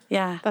 Tea.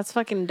 yeah. That's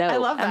fucking dope. I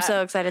love that. I'm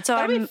so excited. So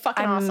That'd be I'm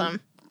fucking I'm awesome.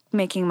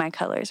 making my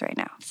colors right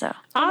now. So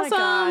Oh my Awesome.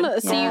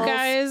 God. So you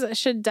Yes. guys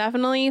should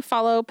definitely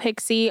follow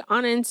Pixie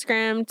on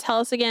Instagram. Tell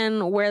us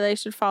again where they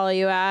should follow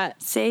you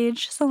at.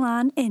 Sage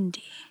Salon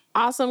Indie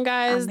Awesome,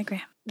 guys. on the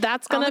gram.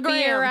 that's going to On the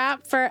be a gram.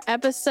 wrap for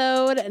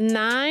episode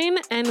 9,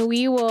 and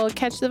we will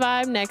catch the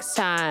vibe next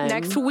time.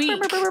 Next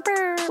week.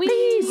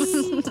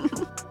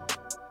 Peace.